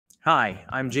Hi,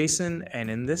 I'm Jason, and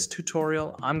in this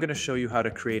tutorial, I'm going to show you how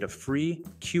to create a free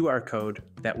QR code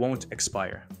that won't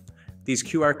expire. These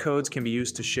QR codes can be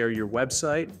used to share your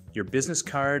website, your business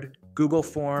card, Google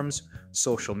Forms,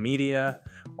 social media,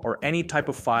 or any type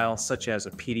of file such as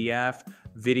a PDF,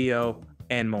 video,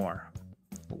 and more.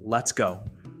 Let's go.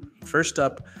 First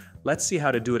up, let's see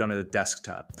how to do it on the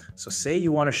desktop. So say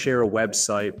you want to share a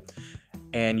website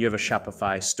and you have a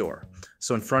Shopify store.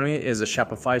 So in front of me is a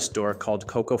Shopify store called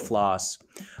Coco Floss.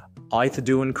 All you have to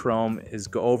do in Chrome is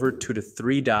go over to the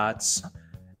three dots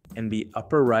in the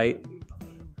upper right.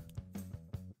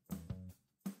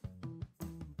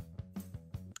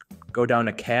 Go down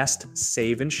to Cast,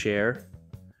 Save, and Share,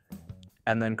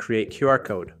 and then create QR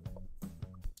code.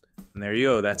 And there you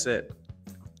go, that's it.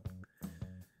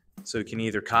 So you can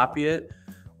either copy it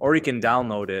or you can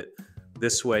download it.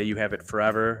 This way you have it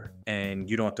forever and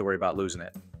you don't have to worry about losing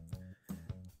it.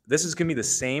 This is going to be the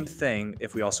same thing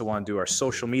if we also want to do our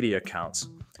social media accounts.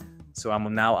 So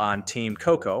I'm now on Team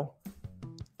Coco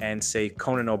and say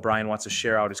Conan O'Brien wants to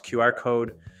share out his QR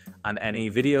code on any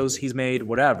videos he's made,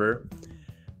 whatever.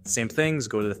 Same things,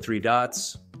 go to the three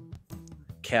dots,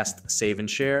 cast, save, and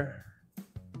share,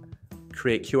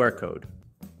 create QR code.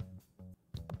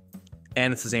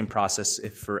 And it's the same process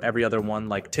for every other one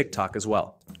like TikTok as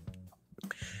well.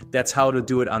 That's how to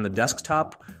do it on the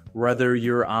desktop, whether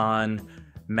you're on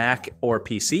Mac or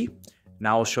PC.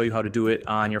 Now I'll show you how to do it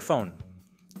on your phone.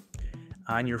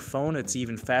 On your phone, it's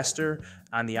even faster.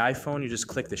 On the iPhone, you just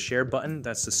click the share button.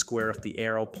 That's the square with the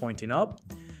arrow pointing up.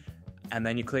 And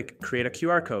then you click create a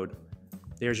QR code.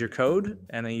 There's your code.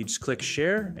 And then you just click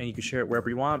share and you can share it wherever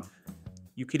you want.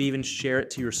 You could even share it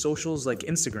to your socials like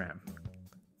Instagram.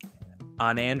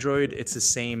 On Android, it's the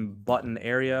same button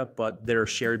area, but their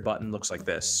shared button looks like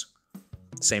this.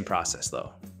 Same process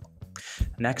though.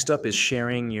 Next up is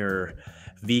sharing your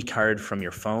vCard from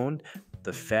your phone.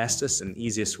 The fastest and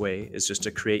easiest way is just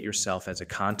to create yourself as a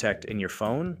contact in your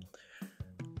phone.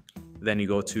 Then you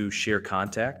go to share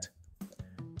contact.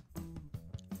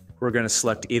 We're going to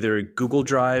select either Google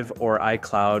Drive or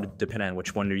iCloud, depending on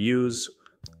which one you use.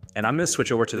 And I'm going to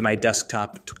switch over to my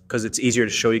desktop because it's easier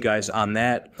to show you guys on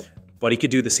that. But you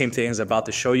could do the same thing as I'm about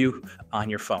to show you on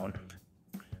your phone.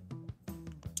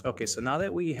 Okay, so now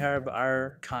that we have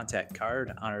our contact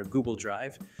card on our Google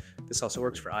Drive, this also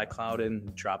works for iCloud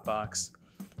and Dropbox.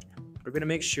 We're gonna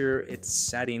make sure its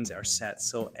settings are set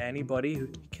so anybody who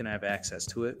can have access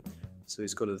to it. So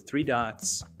just go to the three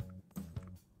dots,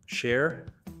 share,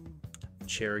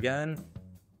 share again.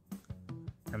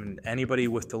 And anybody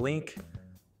with the link,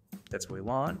 that's what we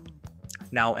want.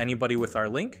 Now anybody with our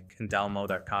link can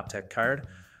download our contact card.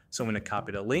 So I'm gonna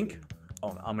copy the link.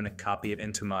 I'm gonna copy it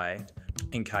into my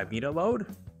incognito mode.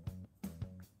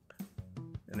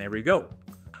 And there we go.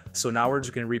 So now we're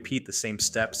just gonna repeat the same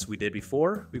steps we did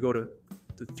before. We go to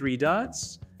the three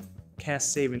dots,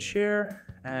 cast, save, and share,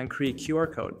 and create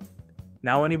QR code.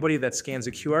 Now anybody that scans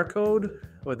a QR code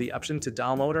or the option to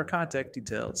download our contact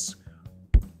details.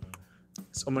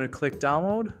 So I'm gonna click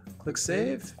download, click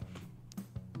save,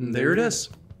 and there it is.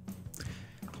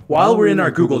 While we're in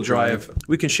our Google Drive,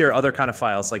 we can share other kind of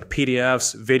files like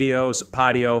PDFs, videos,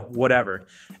 audio, whatever.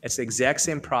 It's the exact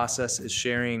same process as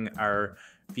sharing our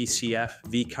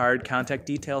vCard contact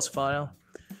details file.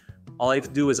 All you have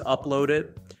to do is upload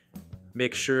it.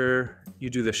 Make sure you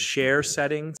do the share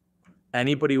settings.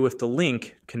 Anybody with the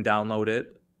link can download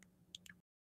it.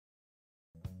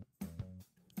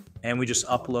 And we just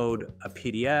upload a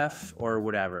PDF or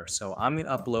whatever. So I'm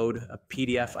gonna upload a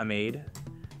PDF I made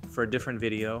for a different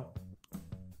video.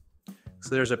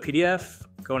 So there's a PDF,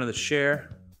 go into the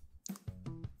share,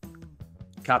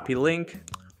 copy the link,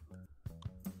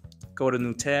 go to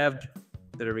new tab,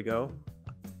 there we go,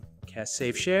 cast,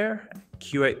 save, share,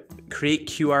 create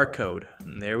QR code,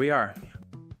 and there we are.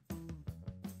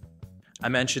 I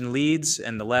mentioned leads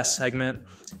in the last segment.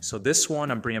 So this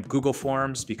one, I'm bringing up Google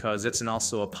Forms because it's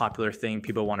also a popular thing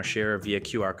people want to share via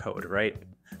QR code, right?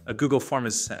 A Google form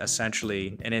is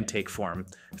essentially an intake form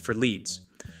for leads.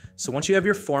 So once you have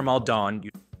your form all done,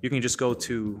 you can just go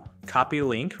to copy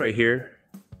link right here,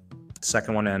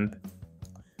 second one in.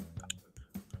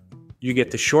 You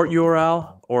get the short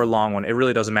URL or a long one. It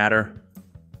really doesn't matter.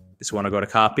 Just want to go to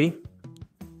copy.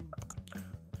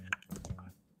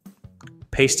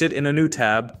 Paste it in a new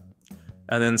tab.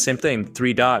 And then same thing,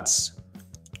 three dots,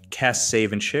 cast,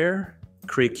 save, and share,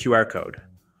 create QR code.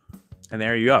 And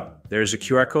there you go. There's a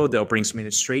QR code that brings me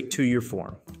straight to your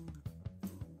form.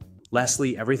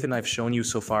 Lastly, everything I've shown you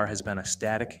so far has been a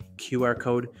static QR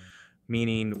code,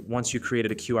 meaning once you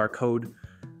created a QR code,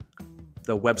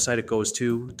 the website it goes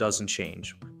to doesn't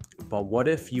change. But what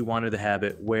if you wanted to have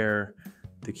it where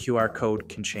the QR code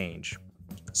can change.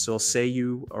 So say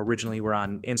you originally were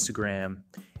on Instagram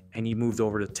and you moved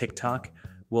over to TikTok.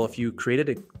 Well, if you created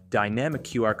a dynamic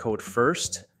QR code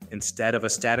first instead of a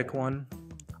static one,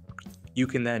 you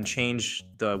can then change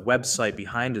the website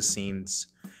behind the scenes,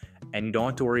 and you don't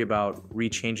have to worry about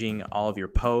rechanging all of your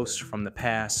posts from the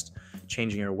past,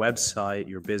 changing your website,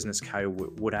 your business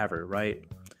card, whatever, right?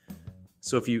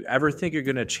 So if you ever think you're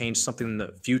going to change something in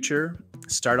the future,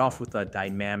 start off with a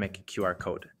dynamic QR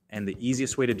code. And the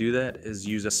easiest way to do that is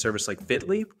use a service like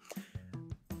Bitly.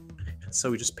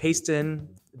 So we just paste in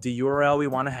the URL we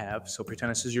want to have. So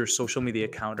pretend this is your social media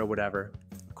account or whatever.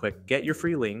 Click get your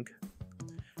free link.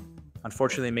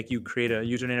 Unfortunately, they make you create a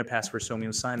username and password so we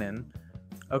can sign in.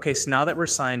 Okay, so now that we're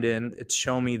signed in, it's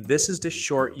showing me this is the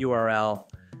short URL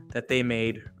that they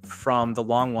made from the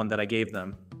long one that I gave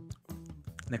them.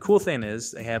 And the cool thing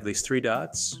is they have these 3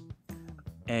 dots,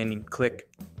 and you click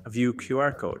view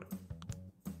QR code.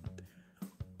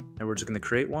 And we're just going to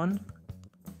create one.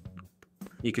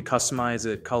 You could customize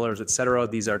it, colors, etc.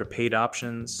 These are the paid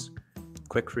options.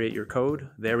 Click create your code.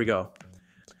 There we go.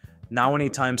 Now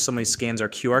anytime somebody scans our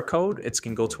QR code, it's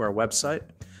going to go to our website.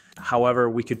 However,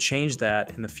 we could change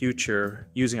that in the future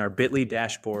using our Bitly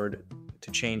dashboard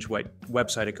to change what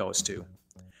website it goes to.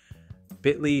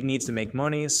 Bitly needs to make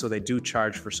money, so they do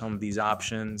charge for some of these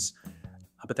options.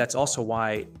 But that's also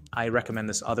why I recommend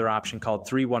this other option called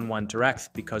 311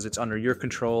 Direct, because it's under your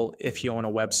control if you own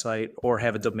a website or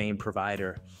have a domain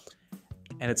provider.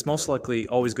 And it's most likely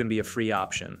always going to be a free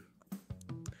option.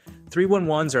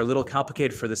 311s are a little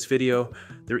complicated for this video.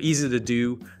 They're easy to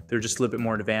do. They're just a little bit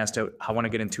more advanced I want to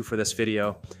get into for this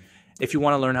video. If you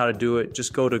want to learn how to do it,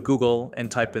 just go to Google and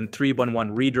type in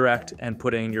 311 redirect and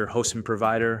put in your host and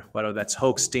provider, whether that's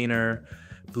Hoaxdiner,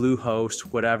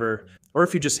 Bluehost, whatever. Or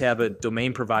if you just have a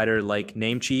domain provider like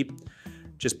Namecheap,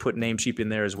 just put Namecheap in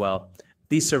there as well.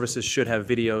 These services should have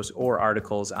videos or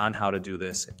articles on how to do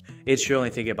this. It should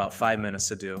only take about 5 minutes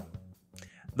to do.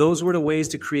 Those were the ways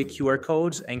to create QR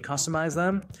codes and customize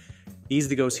them.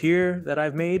 Easy goes here that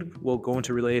I've made. We'll go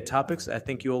into related topics I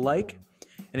think you'll like.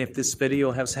 And if this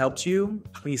video has helped you,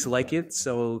 please like it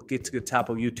so it'll get to the top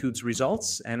of YouTube's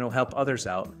results and it'll help others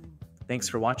out. Thanks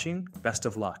for watching. Best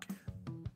of luck.